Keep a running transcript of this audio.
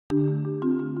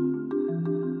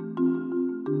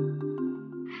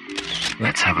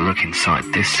Let's have a look inside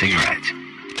this cigarette.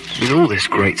 With all this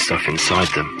great stuff inside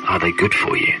them, are they good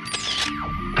for you?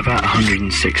 About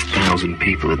 106,000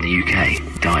 people in the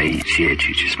UK die each year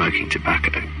due to smoking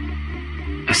tobacco.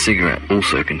 A cigarette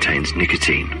also contains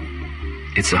nicotine.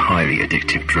 It's a highly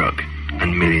addictive drug,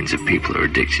 and millions of people are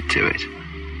addicted to it.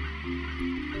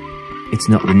 It's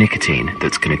not the nicotine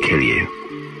that's going to kill you,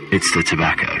 it's the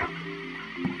tobacco.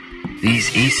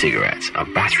 These e-cigarettes are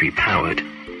battery-powered,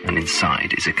 and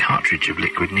inside is a cartridge of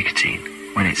liquid nicotine.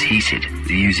 When it's heated,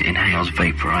 the user inhales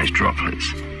vaporized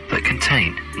droplets that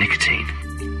contain nicotine.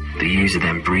 The user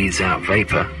then breathes out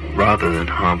vapor rather than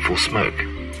harmful smoke.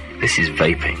 This is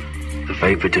vaping. The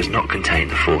vapor does not contain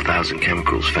the 4,000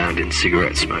 chemicals found in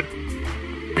cigarette smoke.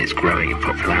 It's growing in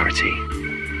popularity.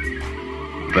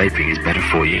 Vaping is better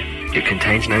for you. It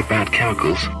contains no bad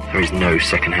chemicals. There is no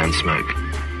secondhand smoke.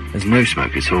 There's no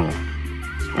smoke at all.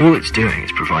 All it's doing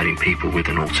is providing people with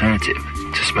an alternative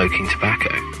to smoking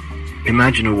tobacco.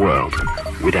 Imagine a world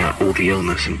without all the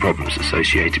illness and problems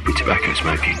associated with tobacco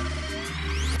smoking.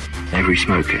 Every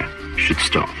smoker should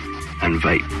stop and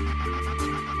vape.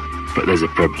 But there's a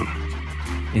problem.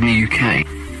 In the UK,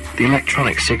 the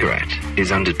electronic cigarette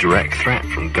is under direct threat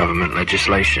from government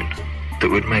legislation that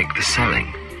would make the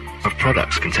selling of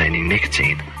products containing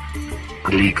nicotine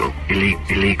illegal.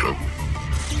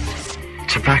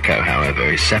 Tobacco, however,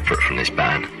 is separate from this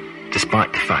ban,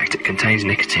 despite the fact it contains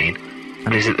nicotine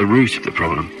and is at the root of the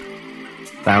problem.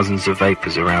 Thousands of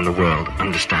vapers around the world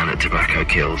understand that tobacco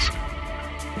kills.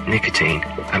 Nicotine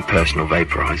and personal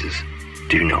vaporizers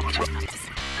do not.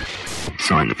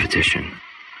 Sign the petition.